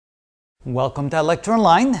Welcome to Lecture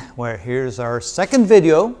Online, where here's our second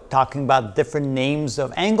video talking about different names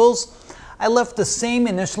of angles. I left the same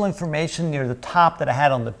initial information near the top that I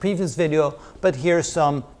had on the previous video, but here's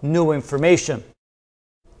some new information.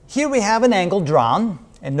 Here we have an angle drawn,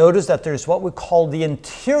 and notice that there's what we call the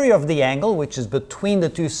interior of the angle, which is between the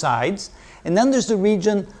two sides, and then there's the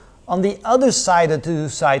region on the other side of the two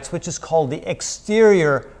sides, which is called the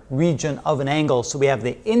exterior region of an angle. So we have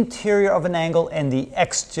the interior of an angle and the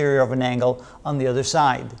exterior of an angle on the other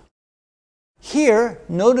side. Here,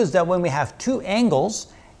 notice that when we have two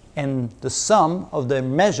angles and the sum of the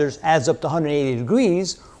measures adds up to 180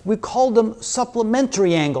 degrees, we call them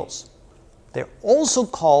supplementary angles. They're also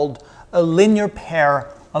called a linear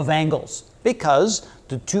pair of angles because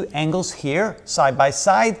the two angles here, side by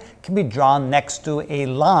side, can be drawn next to a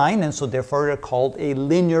line, and so therefore they're called a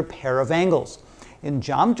linear pair of angles. In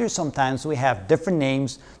geometry, sometimes we have different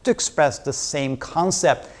names to express the same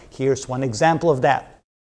concept. Here's one example of that.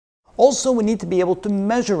 Also, we need to be able to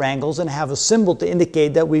measure angles and have a symbol to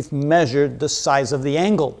indicate that we've measured the size of the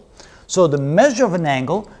angle. So the measure of an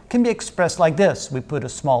angle can be expressed like this. We put a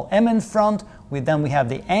small m in front, then we have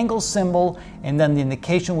the angle symbol, and then the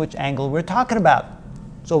indication which angle we're talking about.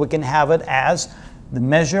 So we can have it as the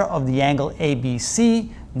measure of the angle ABC.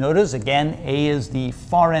 Notice again, A is the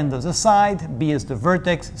far end of the side, B is the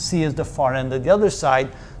vertex, C is the far end of the other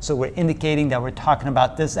side. So we're indicating that we're talking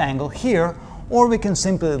about this angle here, or we can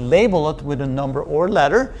simply label it with a number or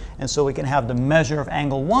letter. And so we can have the measure of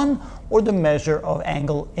angle 1 or the measure of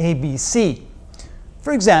angle ABC.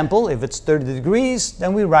 For example, if it's 30 degrees,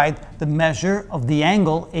 then we write the measure of the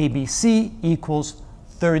angle ABC equals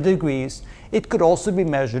 30 degrees. It could also be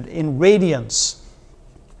measured in radians.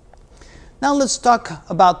 Now let's talk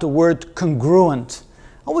about the word congruent.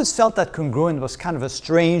 I always felt that congruent was kind of a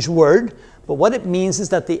strange word, but what it means is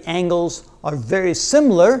that the angles are very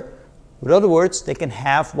similar. In other words, they can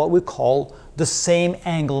have what we call the same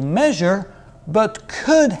angle measure, but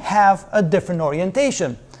could have a different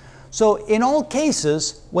orientation. So in all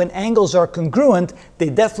cases, when angles are congruent, they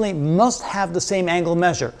definitely must have the same angle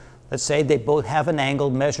measure. Let's say they both have an angle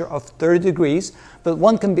measure of 30 degrees, but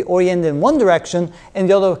one can be oriented in one direction and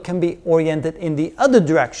the other can be oriented in the other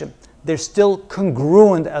direction. They're still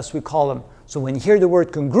congruent, as we call them. So when you hear the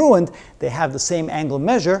word congruent, they have the same angle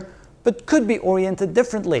measure, but could be oriented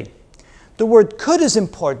differently. The word could is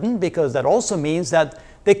important because that also means that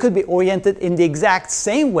they could be oriented in the exact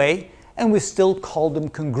same way and we still call them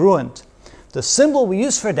congruent. The symbol we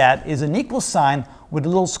use for that is an equal sign with a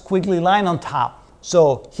little squiggly line on top.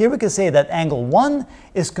 So here we can say that angle 1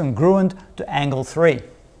 is congruent to angle 3.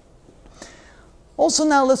 Also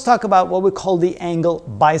now let's talk about what we call the angle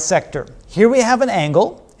bisector. Here we have an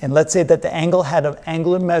angle, and let's say that the angle had an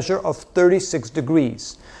angular measure of 36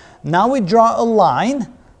 degrees. Now we draw a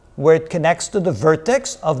line where it connects to the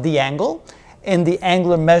vertex of the angle, and the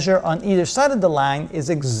angular measure on either side of the line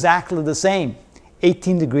is exactly the same,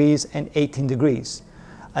 18 degrees and 18 degrees.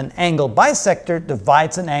 An angle bisector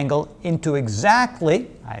divides an angle into exactly,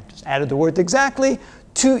 I just added the word exactly,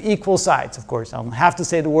 two equal sides. Of course, I don't have to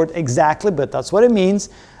say the word exactly, but that's what it means.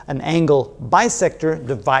 An angle bisector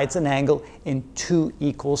divides an angle in two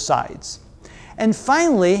equal sides. And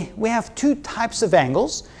finally, we have two types of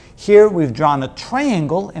angles. Here we've drawn a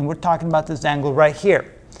triangle, and we're talking about this angle right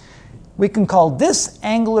here. We can call this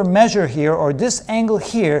angular measure here, or this angle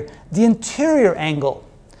here, the interior angle.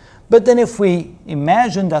 But then if we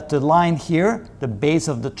imagine that the line here, the base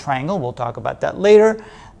of the triangle, we'll talk about that later,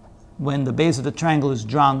 when the base of the triangle is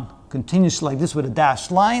drawn continuously like this with a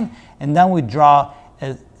dashed line, and then we draw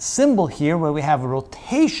a symbol here where we have a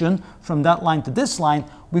rotation from that line to this line,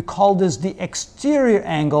 we call this the exterior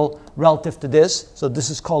angle relative to this. So this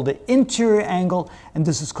is called the interior angle, and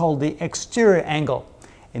this is called the exterior angle.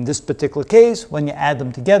 In this particular case, when you add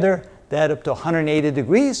them together, they add up to 180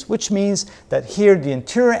 degrees, which means that here the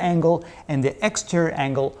interior angle and the exterior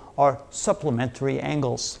angle are supplementary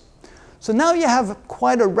angles. So now you have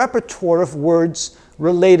quite a repertoire of words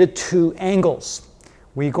related to angles.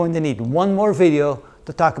 We're going to need one more video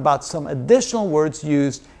to talk about some additional words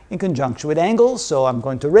used in conjunction with angles. So I'm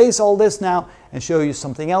going to erase all this now and show you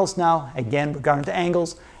something else now, again regarding to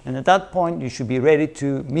angles. And at that point, you should be ready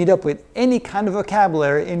to meet up with any kind of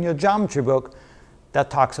vocabulary in your geometry book that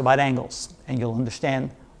talks about angles, and you'll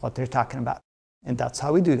understand what they're talking about. And that's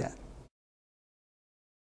how we do that.